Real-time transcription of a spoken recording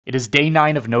It is day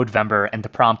 9 of November, and the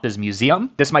prompt is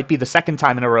museum. This might be the second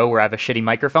time in a row where I have a shitty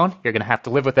microphone. You're gonna have to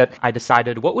live with it. I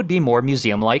decided what would be more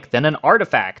museum-like than an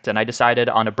artifact, and I decided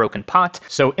on a broken pot.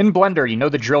 So in Blender, you know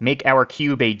the drill, make our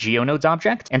cube a geonodes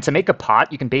object. And to make a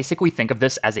pot, you can basically think of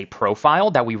this as a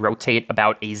profile that we rotate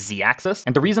about a z-axis.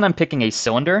 And the reason I'm picking a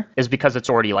cylinder is because it's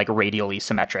already like radially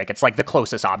symmetric. It's like the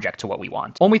closest object to what we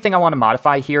want. Only thing I want to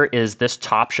modify here is this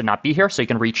top should not be here, so you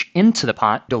can reach into the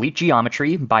pot, delete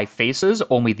geometry by faces,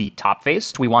 only the top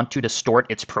face. We want to distort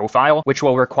its profile, which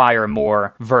will require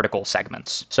more vertical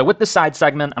segments. So with the side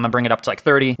segment, I'm gonna bring it up to like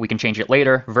 30. We can change it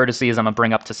later. Vertices, I'm gonna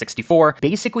bring up to 64.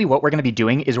 Basically, what we're gonna be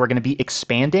doing is we're gonna be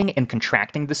expanding and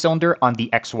contracting the cylinder on the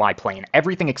XY plane,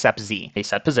 everything except Z, a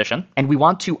set position. And we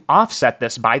want to offset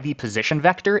this by the position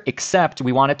vector, except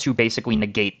we want it to basically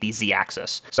negate the Z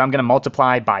axis. So I'm gonna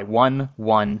multiply by 1,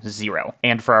 1, 0.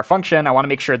 And for our function, I wanna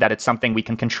make sure that it's something we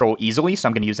can control easily. So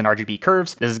I'm gonna use an RGB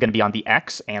curves. This is gonna be on the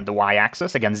X and the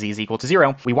Y-axis, again, Z is equal to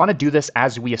 0. We want to do this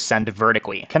as we ascend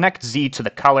vertically. Connect Z to the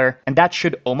color, and that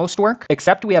should almost work,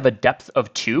 except we have a depth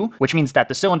of 2, which means that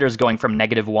the cylinder is going from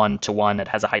 -1 to 1. It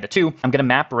has a height of 2. I'm going to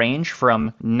map range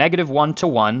from -1 to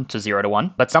 1 to 0 to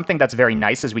 1. But something that's very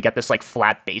nice is we get this like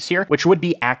flat base here, which would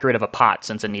be accurate of a pot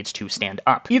since it needs to stand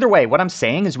up. Either way, what I'm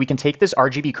saying is we can take this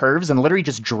RGB curves and literally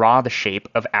just draw the shape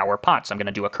of our pot. So I'm going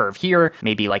to do a curve here,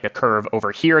 maybe like a curve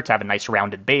over here to have a nice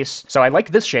rounded base. So I like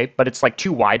this shape, but it's like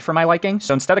too wide for my liking.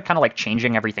 So instead of kind of like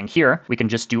changing everything here, we can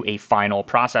just do a final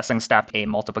processing step, a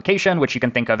multiplication, which you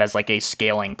can think of as like a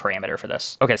scaling parameter for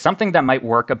this. Okay, something that might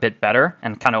work a bit better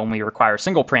and kind of only require a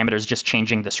single parameter is just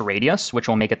changing this radius, which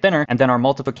will make it thinner, and then our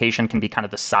multiplication can be kind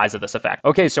of the size of this effect.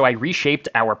 Okay, so I reshaped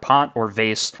our pot or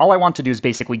vase. All I want to do is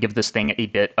basically give this thing a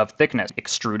bit of thickness.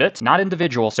 Extrude it, not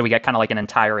individual, so we get kind of like an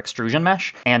entire extrusion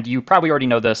mesh. And you probably already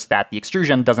know this, that the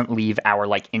extrusion doesn't leave our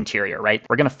like interior, right?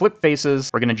 We're gonna flip faces,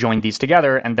 we're gonna join these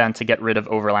together, and then to get rid of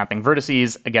overlapping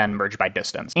vertices, again, merge by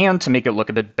distance. And to make it look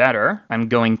a bit better, I'm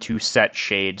going to set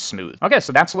shade smooth. Okay,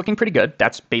 so that's looking pretty good.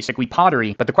 That's basically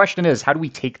pottery. But the question is, how do we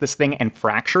take this thing and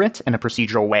fracture it in a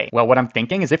procedural way? Well, what I'm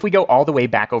thinking is if we go all the way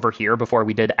back over here before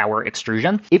we did our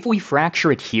extrusion, if we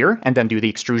fracture it here and then do the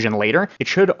extrusion later, it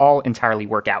should all entirely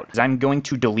work out. I'm going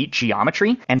to delete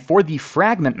geometry. And for the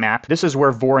fragment map, this is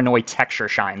where Voronoi texture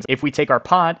shines. If we take our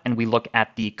pot and we look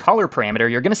at the color parameter,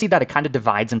 you're going to see that it kind of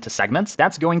divides into segments.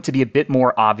 That's going to be a bit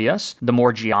more obvious the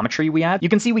more geometry we add. You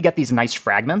can see we get these nice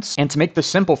fragments. And to make this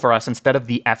simple for us, instead of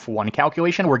the F1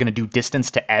 calculation, we're going to do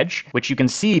distance to edge, which you can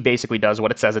see basically does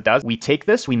what it says it does. We take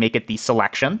this, we make it the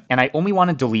selection, and I only want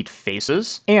to delete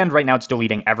faces. And right now it's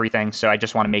deleting everything, so I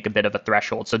just want to make a bit of a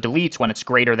threshold. So delete when it's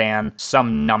greater than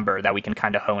some number that we can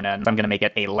kind of hone in. So I'm going to make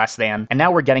it a less than. And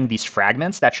now we're getting these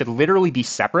fragments that should literally be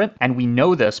separate. And we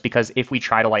know this because if we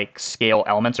try to like scale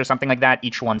elements or something like that,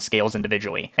 each one scales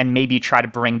individually. And maybe try to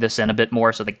bring this in a bit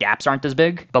more so the gaps aren't as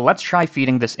big. But let's try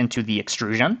feeding this into the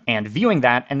extrusion and viewing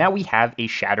that, and now we have a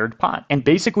shattered pot. And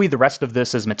basically the rest of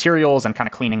this is materials and kind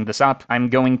of cleaning this up. I'm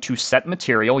going to set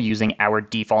material using our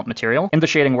default material. In the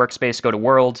shading workspace, go to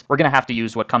world. We're going to have to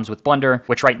use what comes with Blender,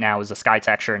 which right now is a sky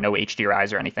texture, no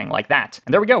HDRIs or anything like that.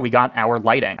 And there we go, we got our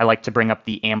lighting. I like to bring up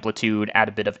the amplitude, add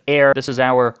a bit of air. This is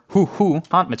our hoo-hoo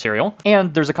font material.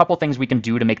 And there's a couple things we can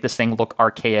do to make this thing look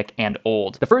archaic and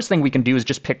old. The first thing we can do is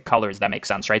just pick colors that make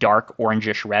sense, right? Dark,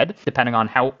 orangish red, depending on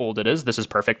how old it is. This is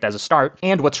perfect as a start.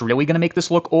 And what's really going to make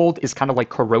this look old is kind of like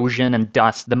corrosion and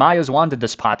dust. The Mayas wanted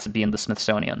this pot to be in the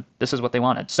Smithsonian. This is what they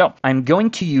wanted. So I'm going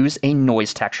to use a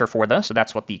noise texture for this. So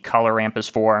that's what the color ramp is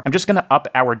for. I'm just going to up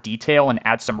our detail and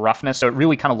add some roughness. So it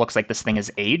really kind of looks like this thing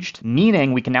is aged,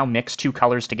 meaning we can now mix two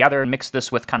colors together and mix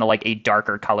this with kind of like a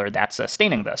darker color that's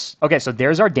staining this. Okay, so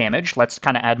there's our damage. Let's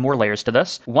kind of add more layers to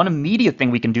this. One immediate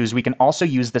thing we can do is we can also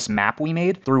use this map we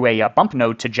made through a bump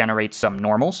node to generate some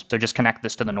normals. So just connect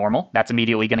this to the normal. That's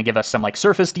immediately going to give us some like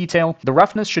surface detail. The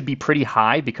roughness should be pretty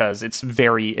high because it's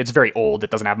very old. It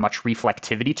doesn't have much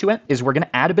reflectivity to it. We're going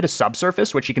to add a bit of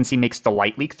subsurface, which you can see makes the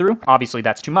light leak through. Obviously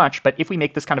that's too much, but if we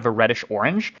make this kind of a reddish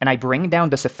orange and I bring down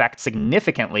this effect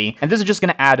significantly, and this is just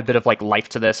going to add a bit of like life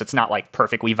to this. It's not like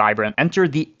perfectly vibrant. Enter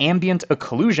the ambient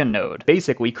occlusion node.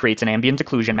 Basically creates an ambient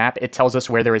occlusion map. It tells us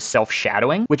where there is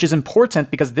self-shadowing, which is important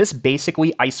because this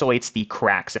basically isolates the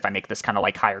cracks if I make this kind of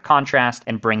like higher contrast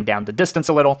and bring down the distance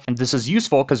a little. And this is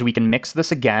useful because we can mix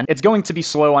this again. It's going to be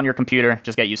slow on your computer.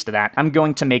 Just get used to that. I'm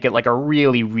going to make it like a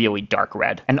really, really dark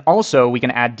red. And also we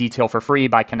can add detail for free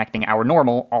by connecting our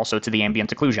normal also to the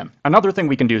ambient occlusion. Another thing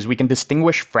we can do is we can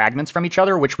distinguish fragments from each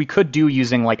other, which we could do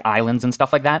using like islands and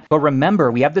stuff like that. But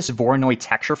remember, we have this Voronoi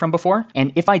texture from before.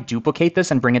 And if I duplicate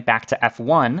this and bring it back to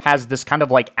F1, has this kind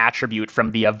of like attribute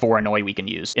from the Voronoi we can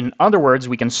use. In other words,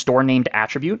 we can store named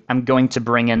attribute. I'm going to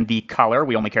bring in the color.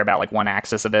 We only care about like one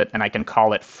axis of it, and I can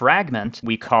call it fragment.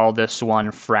 We call this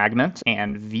one fragment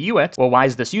and view it. Well, why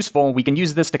is this useful? We can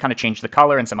use this to kind of change the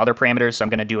color and some other parameters. So I'm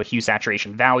going to do a hue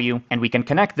saturation value, and we can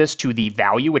connect this to the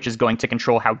value, which is going to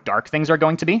control how dark things are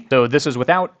going to be. So this is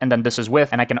without, and then this is with,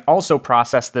 and I can also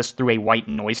process this through a white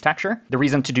noise texture. The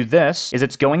reason to do this is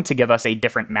it's going to give us a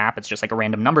different map. It's just like a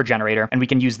random number generator, and we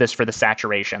can use this for the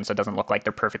saturation so it doesn't look like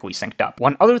they're perfectly synced up.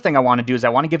 One other thing I want to do is I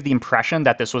want to give the impression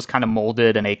that this was kind of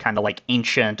molded in a kind of like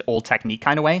ancient old technique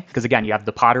kind of way, because again, you have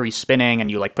the pottery spinning and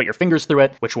you like put your fingers through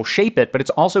it, which will shape it, but it's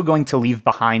also going to leave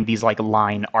behind these like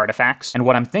line artifacts. And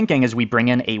what I'm thinking is we bring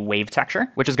in a wave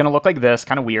texture, which is going to look like this,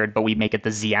 kind of weird, but we make it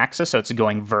the z-axis, so it's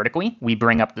going vertically. We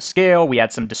bring up the scale, we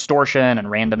add some distortion and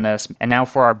randomness, and now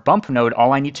for our bump node,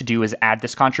 all I need to do is add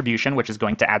this contribution, which is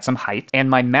going to add some height. And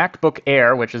my MacBook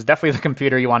Air, which is definitely the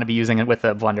computer you want to be using it with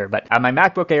a Blender, but my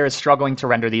MacBook Air is struggling to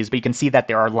render these, but you can see that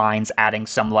there are lines adding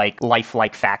some like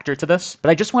lifelike factor to this. But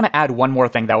I just want to add one more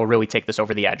thing that will really take this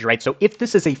over the edge, right? So if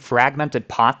this is a fragmented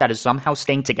pot that is somehow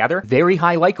staying together, very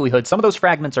high likelihood some of those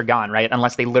fragments are gone, right?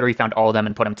 Unless they literally found all of them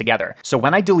and put them together. So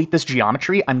when I delete this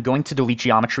geometry, I'm going to delete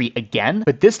geometry again,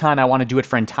 but this time I want to do it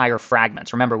for entire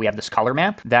fragments. Remember, we have this color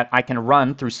map that I can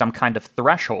run through some kind of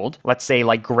threshold, let's say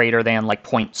like greater than like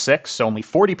 0.6, so only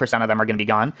 40% of them are going to be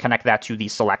gone. Connect that to the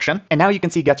selection. And now you can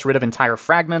see it gets rid of entire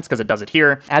fragments because it does it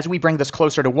here. As we bring this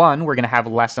closer to 1, we're going to have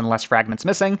less and less fragments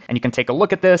missing. And you can take a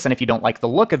look at this, and if you don't like the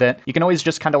look of it, you can always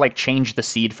just kind of like change the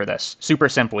seed for this super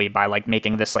simply by like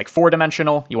making this like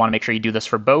 4-dimensional. You want to make sure you do this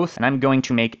for both. And I'm going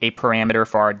to make a parameter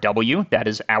for our W, that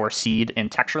is our seed in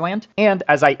Textureland. And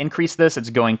as I increase this, it's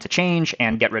going to change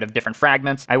and get rid of different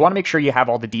fragments. I want to make sure you have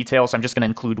all the details. So I'm just going to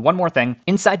include one more thing.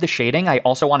 Inside the shading, I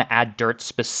also want to add dirt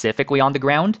specifically on the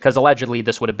ground, because allegedly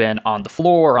this would have been on the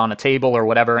floor or on a table or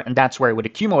whatever, and that's where it would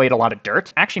accumulate a lot of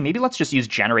dirt. Actually, maybe let's just use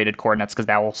generated coordinates because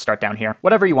that will start down here.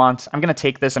 Whatever you want. I'm going to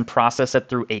take this and process it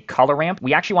through a color ramp.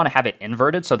 We actually want to have it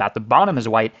inverted so that the bottom is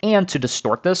white, and to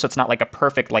distort this so it's not like a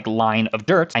perfect like line of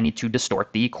dirt, I need to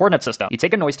distort the coordinate system. You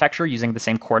take a noise texture using the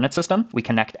same coordinate system, we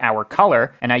connect our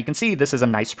color, and now you can see this is a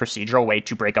nice procedural way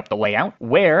to break up the layout,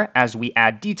 where as we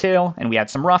add detail and we add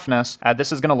some roughness,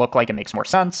 this is going to look like it makes more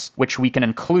sense, which we can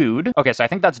include. Okay, so I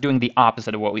think that's doing the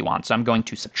opposite of what we want. So I'm going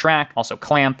to subtract, also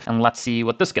clamp, and let's see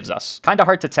what this gives us. Kind of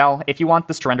hard to tell. If you want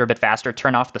this to render a bit faster,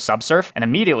 turn off the subsurf, and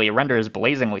immediately it renders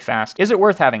blazingly fast. Is it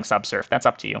worth having subsurf? That's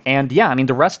up to you. And yeah, I mean,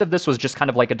 the rest of this was just kind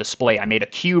of like a display. I made a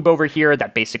cube over here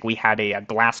that basically had a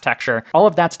glass texture. All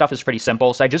of that stuff is pretty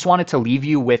simple. So I just wanted to leave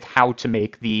you with how to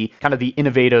make the kind of the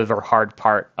innovative or hard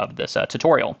part of this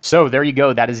tutorial. So there you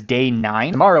go. That is day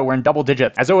 9. Tomorrow we're in double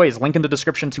digits. As always, link in the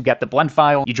description to get the blend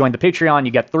file. You join the Patreon,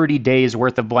 you get 30 days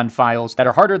worth of blend files that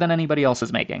are harder than anybody else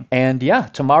is making. And yeah,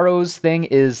 tomorrow's thing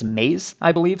is maze,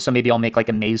 I believe. So maybe I'll make like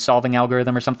a maze solving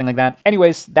algorithm or something like that.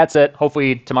 Anyways, that's it.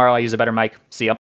 Hopefully tomorrow I use a better mic. See ya.